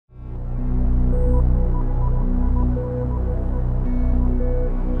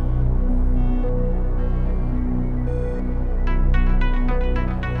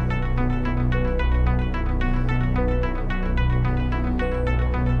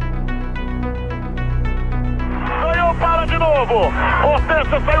novo.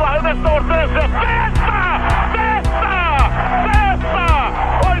 Hortência saiu, arremessou Hortência. Cesta!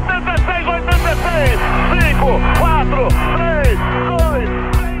 86, 86. 5, 4, 3, 2, 1.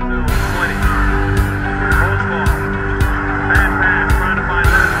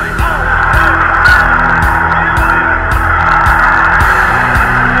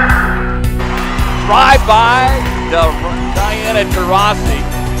 Drive by Diana Taurasi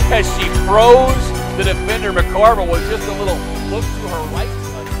as she froze the defender McCormick with just a little look to her right.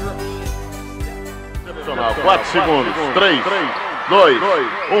 4 segundos, 3, 2,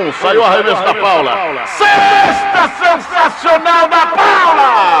 1, saiu o arremesso da Paula. Cesta sensacional da Paula!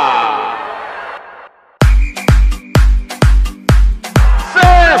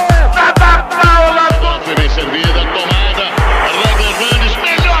 Cesta da Paula! Foi bem servida, tomada, Regler Randes,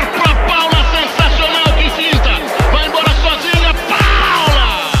 melhor pra Paula, sensacional que finta, vai embora sozinha, Paula!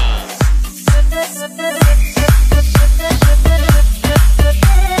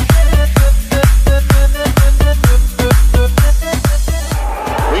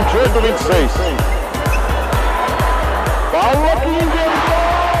 Do 26. Paula que inventou!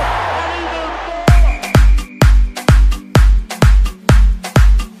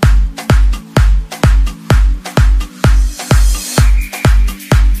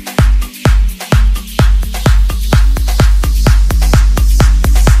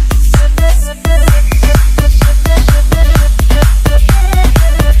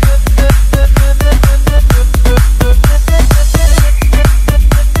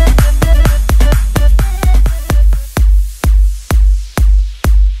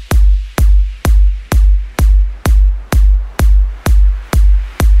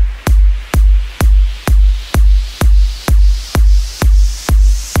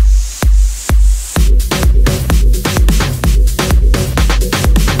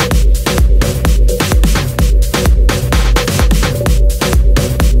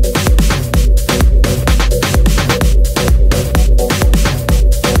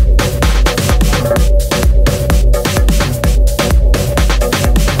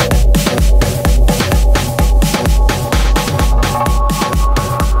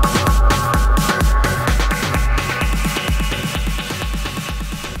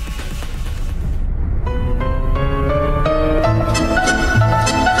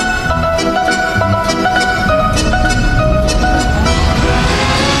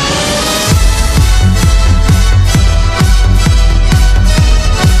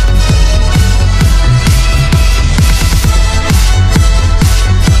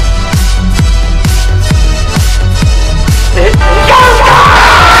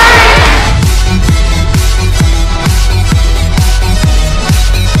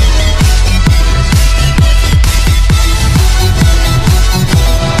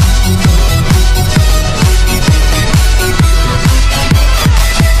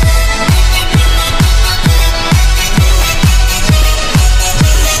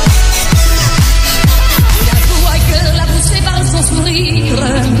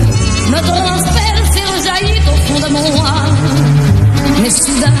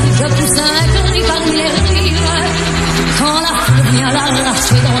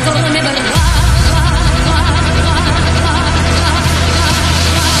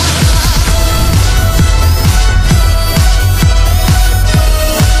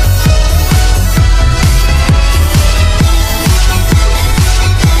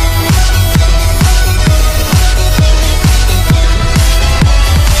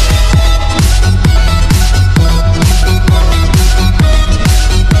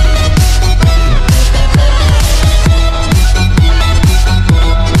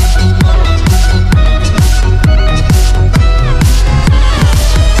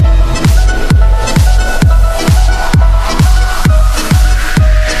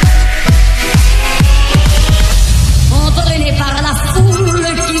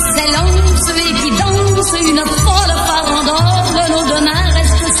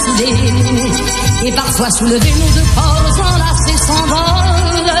 Et parfois soulevés, nos deux corps enlacés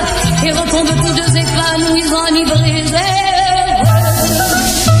s'envolent et retombent tous deux épanouis, enivrés.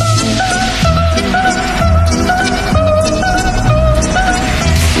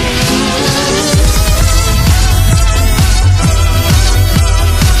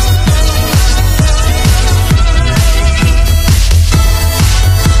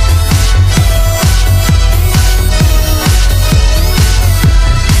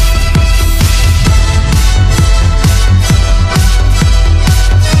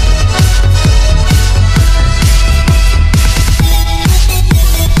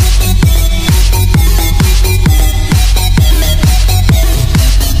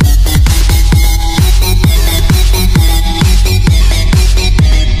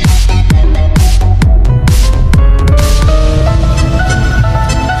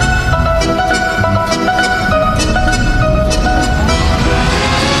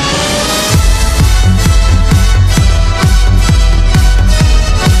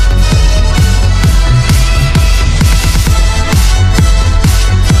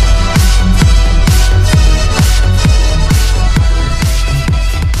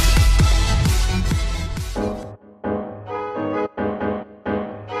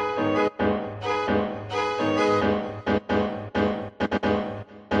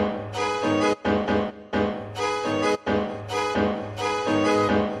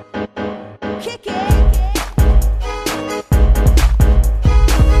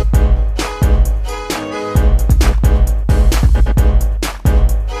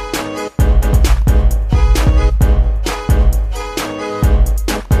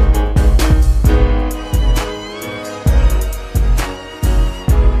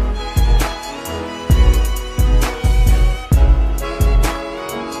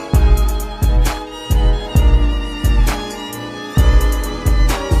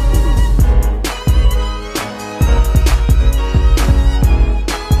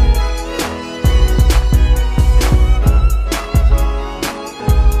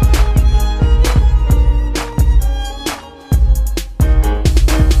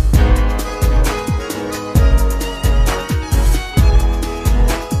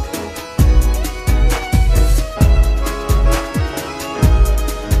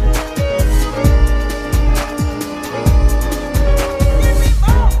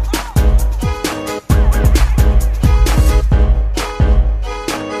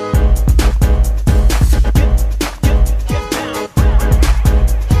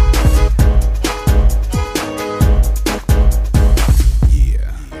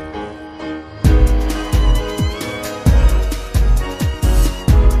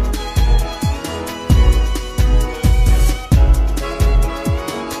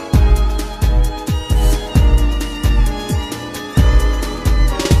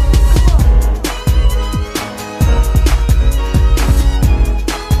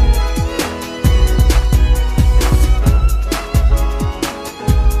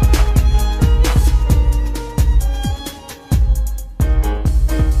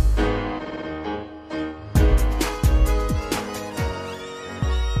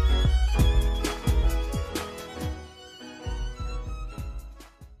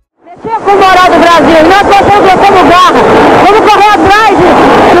 garra. Vamos correr atrás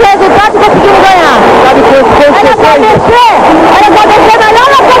do resultado e conseguimos ganhar. Sabe que Era pra descer melhor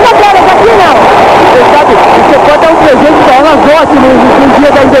na casa deles, aqui não. você sabe, você pode dar um presente para elas ótimos no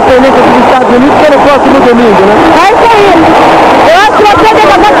dia da independência dos Estados Unidos, que é no próximo domingo, né? É isso aí. Eu acho que você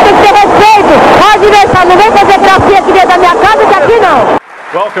tem que ter respeito ao adversário. Não vem fazer gracinha aqui dentro da minha casa, que aqui não.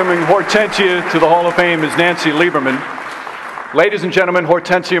 Welcoming Hortencia to the Hall of Fame is Nancy Lieberman. Ladies and gentlemen,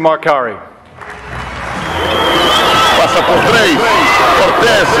 Hortencia Marcari. Passa por 3,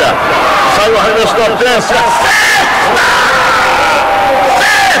 Hortência, saiu o arremesso da Hortência, cesta!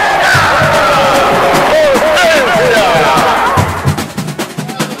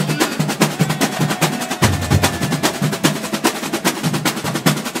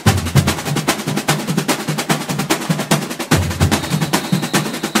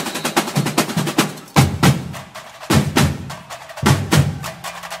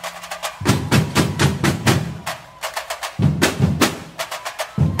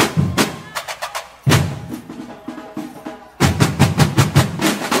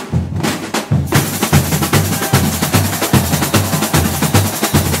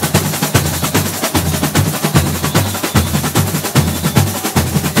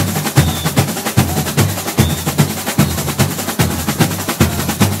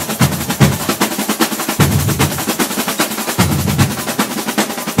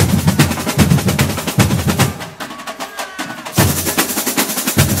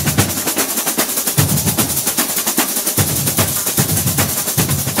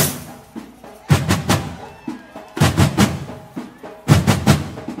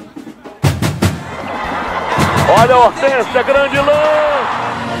 Olha a Hortência, grande lance!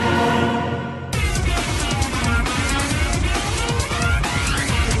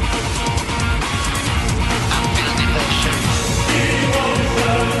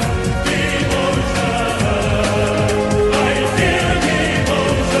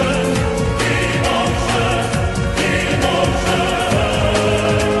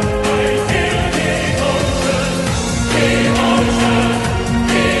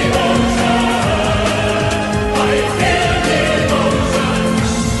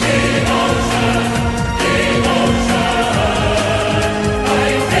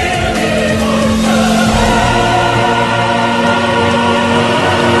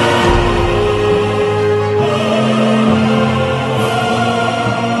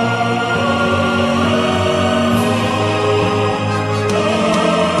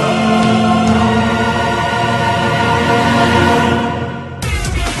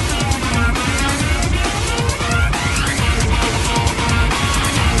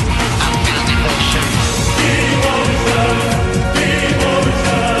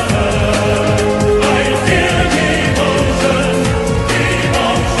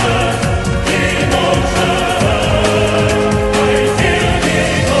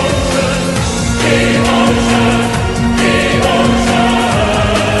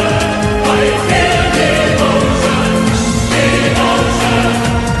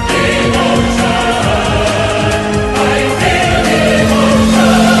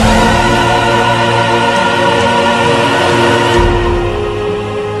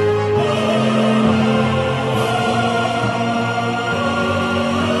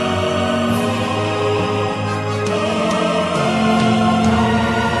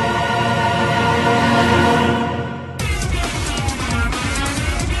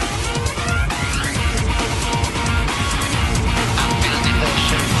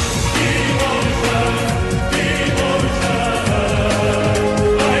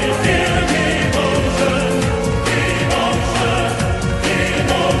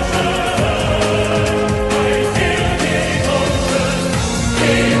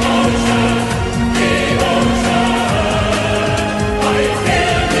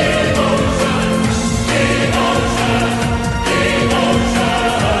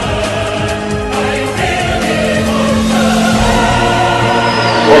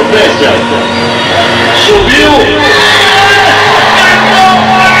 Hortência.